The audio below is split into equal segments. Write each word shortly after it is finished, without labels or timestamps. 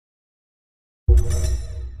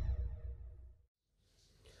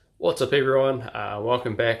What's up everyone,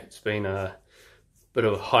 welcome back. It's been a bit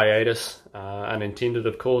of a hiatus, unintended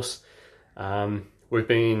of course. We've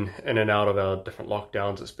been in and out of our different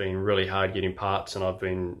lockdowns. It's been really hard getting parts, and I've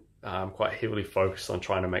been quite heavily focused on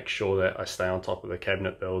trying to make sure that I stay on top of the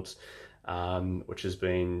cabinet builds, which has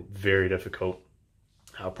been very difficult.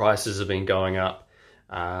 Our prices have been going up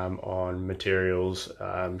on materials,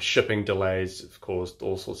 shipping delays have caused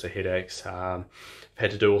all sorts of headaches.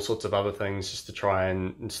 Had to do all sorts of other things just to try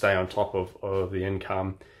and stay on top of the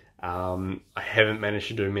income. I haven't managed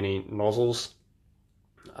to do many nozzles.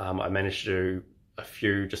 I managed to do a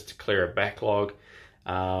few just to clear a backlog.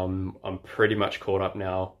 I'm pretty much caught up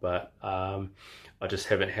now, but I just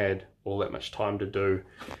haven't had all that much time to do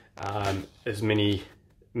as many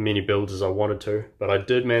builds as I wanted to. But I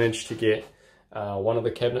did manage to get one of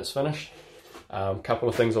the cabinets finished. A couple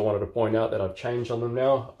of things I wanted to point out that I've changed on them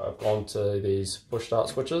now. I've gone to these push start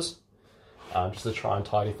switches just to try and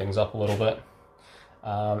tidy things up a little bit.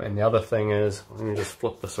 And the other thing is, let me just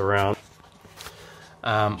flip this around.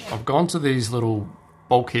 I've gone to these little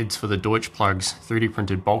bulkheads for the Deutsch plugs, 3D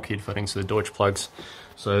printed bulkhead fittings for the Deutsch plugs.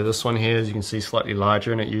 So this one here, as you can see, slightly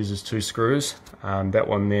larger, and it uses 2 screws. That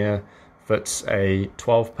one there fits a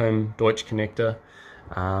 12-pin Deutsch connector,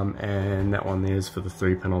 and that one there is for the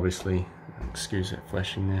 3-pin, obviously. Excuse that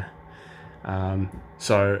flashing there.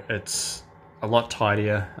 So it's a lot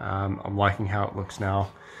tidier. I'm liking how it looks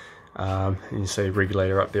now. And you see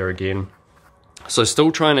regulator up there again. So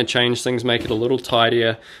still trying to change things, make it a little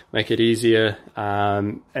tidier, make it easier.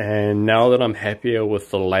 And now that I'm happier with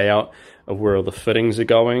the layout of where all the fittings are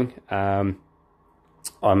going, I'm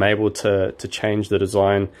able to change the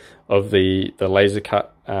design of the laser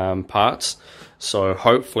cut parts. So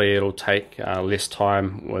hopefully it'll take less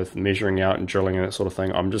time with measuring out and drilling and that sort of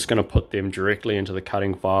thing. I'm just going to put them directly into the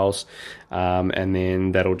cutting files, and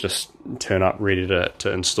then that'll just turn up ready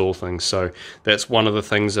to install things. So that's one of the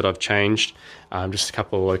things that I've changed. Just a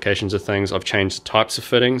couple of locations of things. I've changed the types of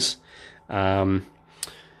fittings. Up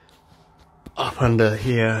under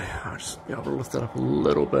here, I'll just be able to lift it up a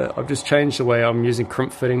little bit. I've just changed the way I'm using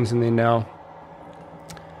crimp fittings in there now.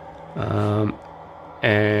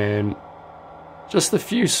 And just a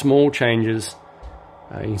few small changes.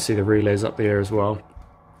 You can see the relays up there as well,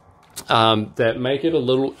 that make it a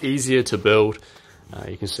little easier to build.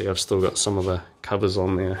 You can see I've still got some of the covers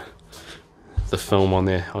on there, the film on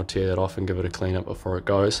there. I'll tear that off and give it a clean up before it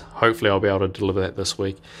goes. Hopefully I'll be able to deliver that this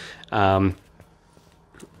week. But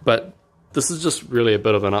this is just really a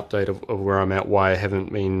bit of an update of where I'm at, why I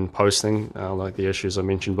haven't been posting, like the issues I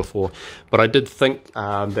mentioned before. But I did think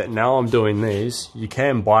that now I'm doing these, you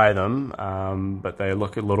can buy them, but they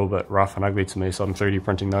look a little bit rough and ugly to me, so I'm 3D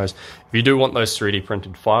printing those. If you do want those 3D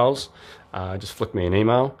printed files, just flick me an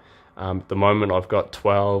email. At the moment I've got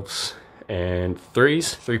 12s and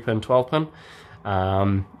 3s, 3-pin, 12-pin.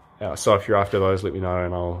 So if you're after those, let me know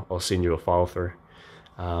and I'll send you a file through.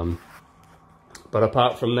 But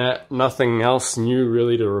apart from that, nothing else new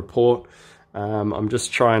really to report. I'm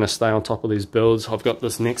just trying to stay on top of these builds. I've got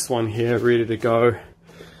this next one here ready to go.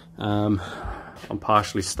 I'm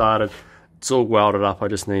partially started. It's all welded up. I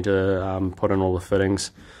just need to put in all the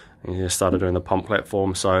fittings. I started doing the pump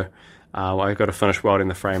platform, so I've got to finish welding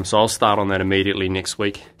the frame. So I'll start on that immediately next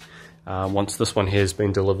week, once this one here has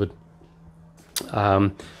been delivered.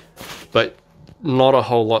 But not a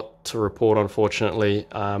whole lot to report, unfortunately.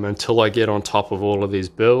 Until I get on top of all of these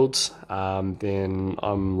builds, then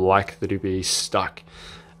I'm likely to be stuck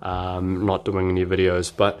not doing any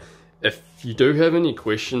videos. But if you do have any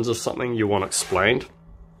questions or something you want explained,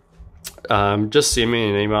 just send me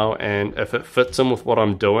an email, and if it fits in with what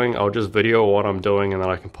I'm doing, I'll just video what I'm doing and then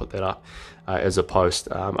I can put that up as a post.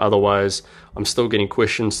 Otherwise, I'm still getting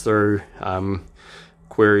questions through,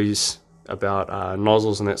 queries about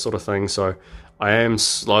nozzles and that sort of thing, so I am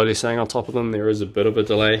slowly staying on top of them. There is a bit of a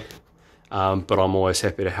delay, but I'm always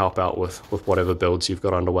happy to help out with whatever builds you've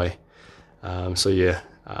got underway. So yeah,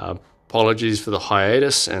 apologies for the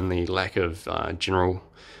hiatus and the lack of general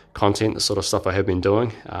content, the sort of stuff I have been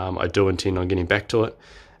doing. I do intend on getting back to it,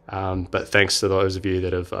 but thanks to those of you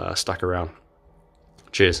that have stuck around.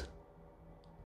 Cheers.